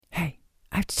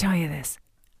tell you this.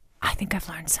 I think I've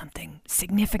learned something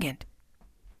significant.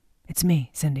 It's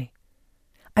me, Cindy.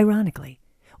 Ironically,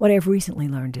 what I've recently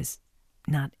learned is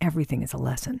not everything is a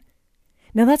lesson.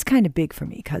 Now that's kind of big for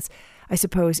me because I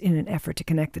suppose in an effort to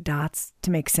connect the dots,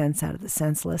 to make sense out of the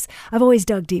senseless, I've always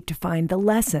dug deep to find the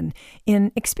lesson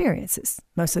in experiences,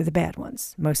 mostly the bad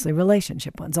ones, mostly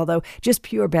relationship ones, although just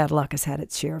pure bad luck has had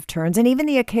its share of turns and even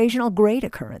the occasional great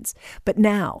occurrence. But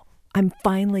now I'm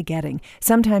finally getting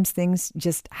sometimes things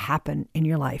just happen in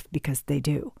your life because they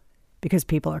do. Because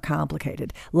people are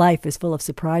complicated. Life is full of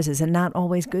surprises and not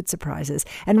always good surprises.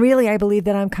 And really, I believe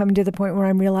that I'm coming to the point where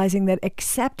I'm realizing that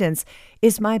acceptance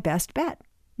is my best bet.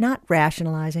 Not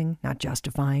rationalizing, not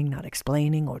justifying, not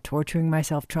explaining or torturing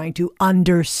myself trying to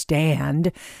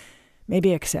understand.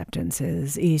 Maybe acceptance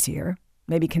is easier.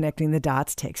 Maybe connecting the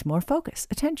dots takes more focus,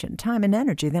 attention, time, and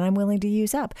energy than I'm willing to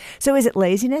use up. So is it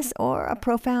laziness or a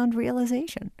profound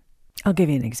realization? I'll give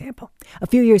you an example. A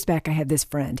few years back, I had this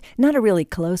friend, not a really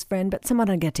close friend, but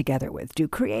someone I'd get together with, do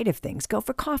creative things, go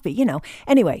for coffee,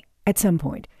 Anyway, at some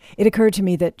point, it occurred to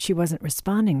me that she wasn't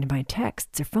responding to my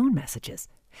texts or phone messages.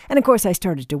 And of course, I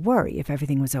started to worry if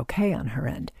everything was okay on her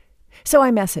end. So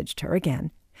I messaged her again.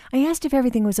 I asked if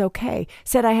everything was okay,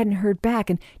 said I hadn't heard back,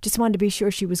 and just wanted to be sure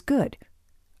she was good.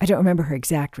 I don't remember her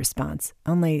exact response,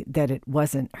 only that it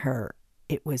wasn't her,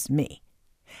 it was me.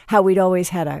 How we'd always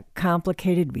had a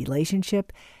complicated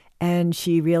relationship, and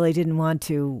she really didn't want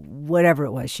to, whatever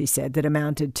it was she said, that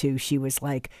amounted to she was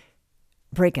like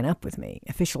breaking up with me,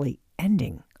 officially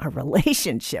ending our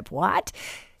relationship. What?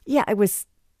 Yeah, I was,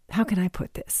 how can I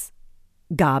put this?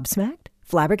 Gobsmacked?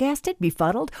 Flabbergasted?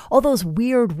 Befuddled? All those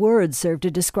weird words serve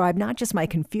to describe not just my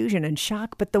confusion and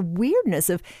shock, but the weirdness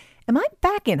of, am I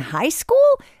back in high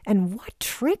school? And what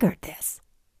triggered this?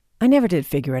 I never did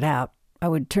figure it out. I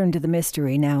would turn to the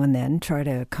mystery now and then, try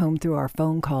to comb through our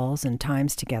phone calls and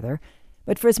times together.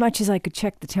 But for as much as I could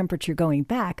check the temperature going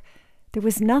back, there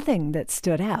was nothing that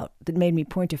stood out that made me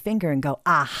point a finger and go,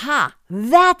 aha,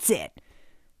 that's it.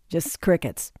 Just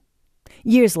crickets.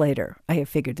 Years later, I have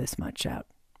figured this much out.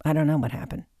 I don't know what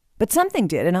happened. But something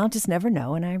did, and I'll just never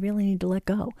know, and I really need to let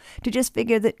go. To just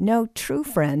figure that no true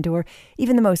friend, or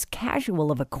even the most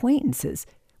casual of acquaintances,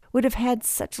 would have had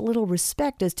such little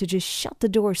respect as to just shut the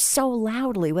door so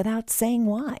loudly without saying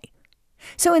why.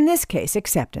 So in this case,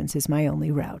 acceptance is my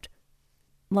only route.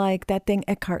 Like that thing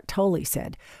Eckhart Tolle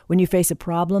said, when you face a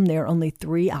problem, there are only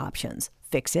 3 options.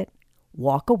 Fix it,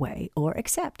 walk away, or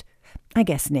accept. I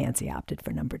guess Nancy opted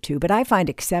for number 2, but I find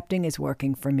accepting is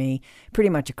working for me pretty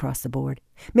much across the board.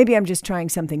 Maybe I'm just trying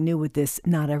something new with this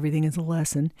not everything is a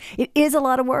lesson. It is a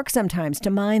lot of work sometimes to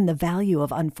mine the value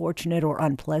of unfortunate or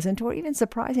unpleasant or even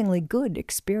surprisingly good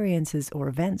experiences or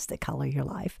events that color your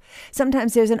life.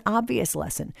 Sometimes there's an obvious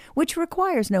lesson, which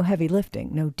requires no heavy lifting,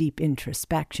 no deep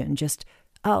introspection, just,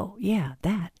 oh, yeah,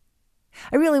 that.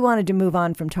 I really wanted to move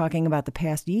on from talking about the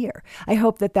past year. I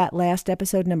hope that last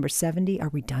episode, number 70, Are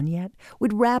We Done Yet?,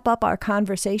 would wrap up our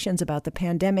conversations about the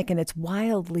pandemic and its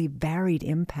wildly varied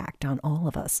impact on all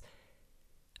of us.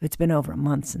 It's been over a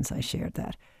month since I shared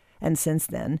that. And since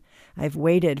then, I've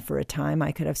waited for a time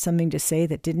I could have something to say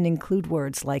that didn't include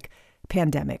words like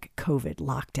pandemic, COVID,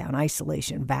 lockdown,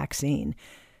 isolation, vaccine.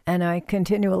 And I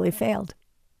continually failed.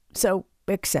 So,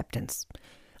 acceptance.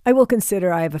 I will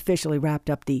consider I have officially wrapped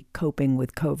up the Coping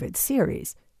with COVID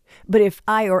series. But if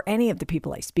I or any of the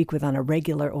people I speak with on a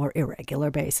regular or irregular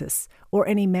basis, or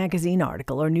any magazine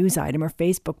article or news item or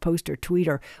Facebook post or tweet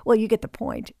or, well, you get the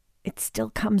point, it still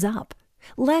comes up.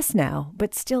 Less now,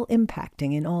 but still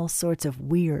impacting in all sorts of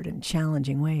weird and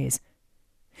challenging ways.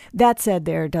 That said,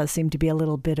 there does seem to be a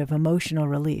little bit of emotional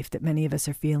relief that many of us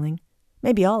are feeling.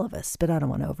 Maybe all of us, but I don't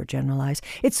want to overgeneralize.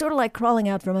 It's sort of like crawling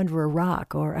out from under a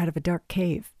rock or out of a dark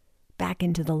cave, back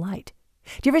into the light.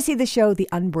 Do you ever see the show The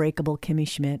Unbreakable Kimmy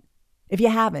Schmidt? If you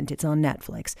haven't, it's on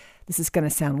Netflix. This is going to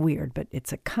sound weird, but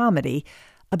it's a comedy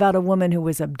about a woman who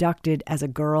was abducted as a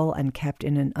girl and kept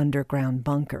in an underground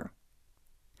bunker.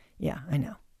 Yeah, I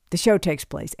know. The show takes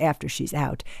place after she's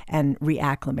out and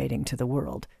reacclimating to the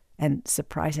world, and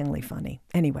surprisingly funny.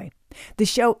 Anyway, the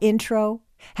show intro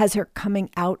has her coming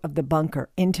out of the bunker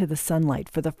into the sunlight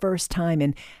for the first time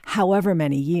in however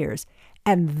many years.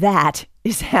 And that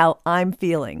is how I'm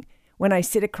feeling when I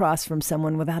sit across from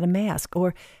someone without a mask,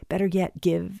 or better yet,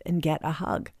 give and get a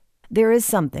hug. There is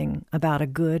something about a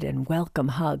good and welcome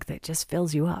hug that just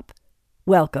fills you up.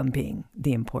 Welcome being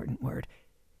the important word.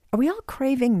 Are we all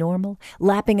craving normal,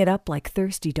 lapping it up like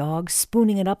thirsty dogs,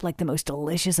 spooning it up like the most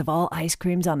delicious of all ice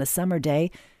creams on a summer day?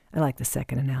 I like the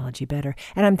second analogy better.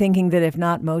 And I'm thinking that if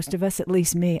not most of us, at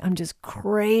least me, I'm just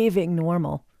craving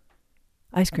normal.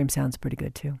 Ice cream sounds pretty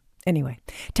good too. Anyway,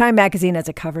 Time magazine has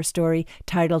a cover story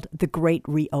titled The Great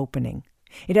Reopening.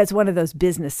 It has one of those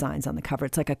business signs on the cover.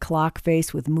 It's like a clock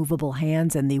face with movable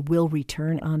hands and the will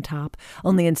return on top.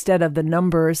 Only instead of the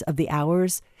numbers of the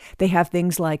hours, they have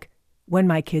things like, when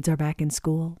my kids are back in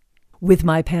school, with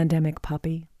my pandemic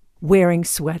puppy, wearing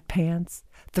sweatpants,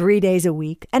 3 days a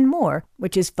week, and more,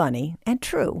 which is funny and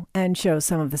true and shows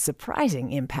some of the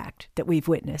surprising impact that we've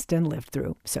witnessed and lived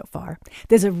through so far.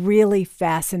 There's a really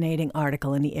fascinating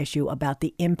article in the issue about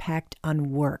the impact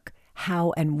on work,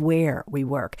 how and where we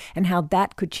work, and how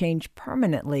that could change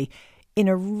permanently in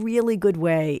a really good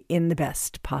way in the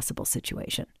best possible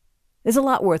situation. There's a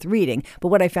lot worth reading, but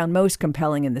what I found most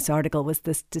compelling in this article was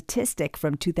the statistic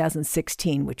from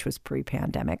 2016, which was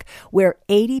pre-pandemic, where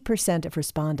 80% of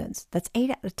respondents, that's 8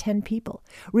 out of 10 people,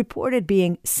 reported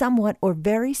being somewhat or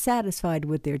very satisfied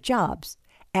with their jobs.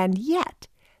 And yet,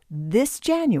 this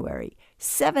January,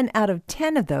 7 out of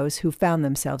 10 of those who found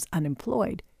themselves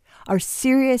unemployed are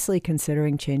seriously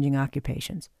considering changing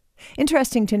occupations.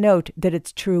 Interesting to note that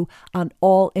it's true on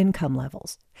all income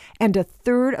levels. And a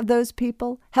third of those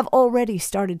people have already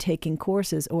started taking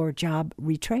courses or job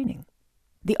retraining.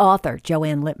 The author,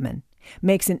 Joanne Lippman,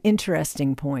 makes an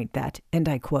interesting point that, and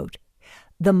I quote,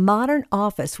 "The modern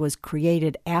office was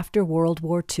created after World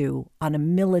War II on a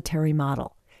military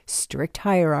model, strict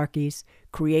hierarchies,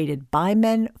 created by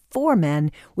men for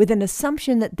men, with an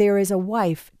assumption that there is a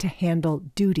wife to handle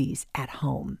duties at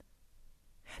home."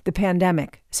 The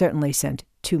pandemic certainly sent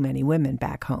too many women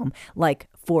back home, like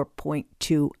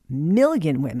 4.2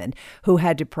 million women who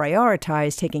had to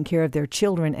prioritize taking care of their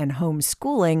children and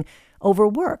homeschooling over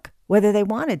work, whether they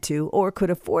wanted to or could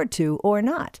afford to or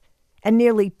not. And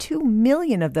nearly 2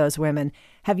 million of those women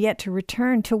have yet to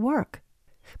return to work.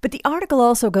 But the article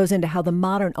also goes into how the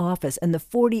modern office and the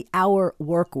 40-hour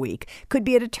work week could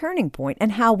be at a turning point,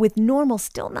 and how, with normal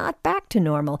still not back to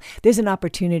normal, there's an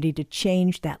opportunity to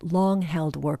change that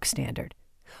long-held work standard.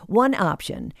 One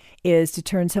option is to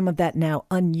turn some of that now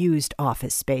unused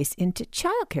office space into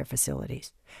childcare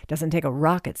facilities. Doesn't take a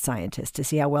rocket scientist to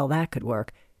see how well that could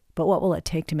work, but what will it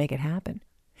take to make it happen?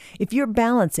 If you're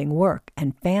balancing work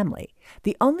and family,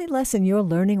 the only lesson you're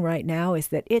learning right now is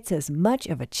that it's as much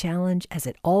of a challenge as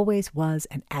it always was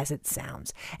and as it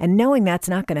sounds. And knowing that's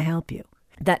not going to help you.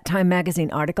 That Time magazine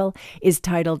article is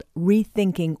titled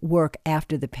Rethinking Work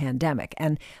After the Pandemic.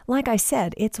 And like I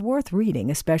said, it's worth reading,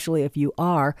 especially if you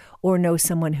are or know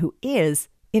someone who is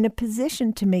in a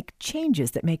position to make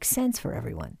changes that make sense for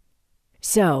everyone.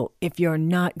 So if you're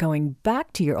not going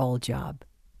back to your old job,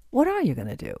 what are you going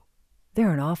to do? There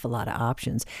are an awful lot of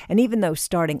options, and even though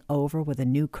starting over with a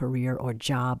new career or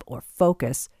job or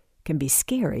focus can be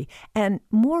scary and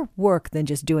more work than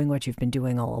just doing what you've been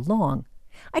doing all along,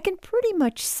 I can pretty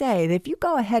much say that if you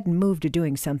go ahead and move to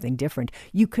doing something different,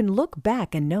 you can look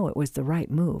back and know it was the right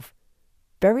move.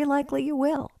 Very likely you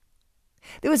will.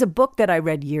 There was a book that I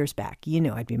read years back. You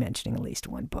know I'd be mentioning at least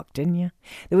one book, didn't you?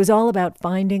 It was all about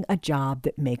finding a job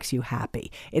that makes you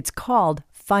happy. It's called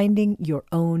Finding Your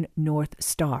Own North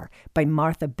Star by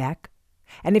Martha Beck.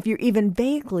 And if you're even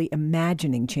vaguely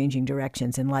imagining changing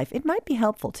directions in life, it might be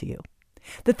helpful to you.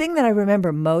 The thing that I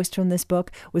remember most from this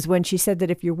book was when she said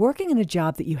that if you're working in a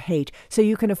job that you hate so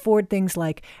you can afford things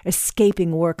like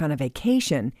escaping work on a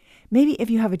vacation, maybe if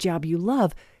you have a job you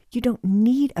love, you don't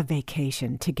need a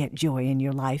vacation to get joy in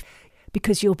your life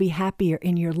because you'll be happier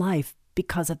in your life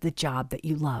because of the job that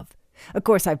you love. Of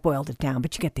course, I've boiled it down,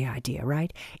 but you get the idea,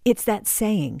 right? It's that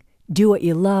saying, do what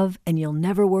you love and you'll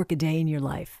never work a day in your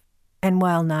life. And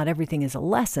while not everything is a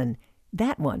lesson,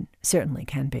 that one certainly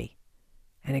can be.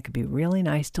 And it could be really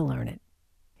nice to learn it.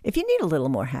 If you need a little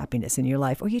more happiness in your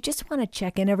life, or you just want to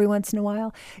check in every once in a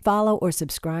while, follow or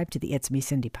subscribe to the It's Me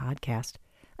Cindy podcast.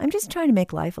 I'm just trying to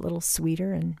make life a little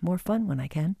sweeter and more fun when I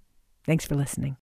can. Thanks for listening.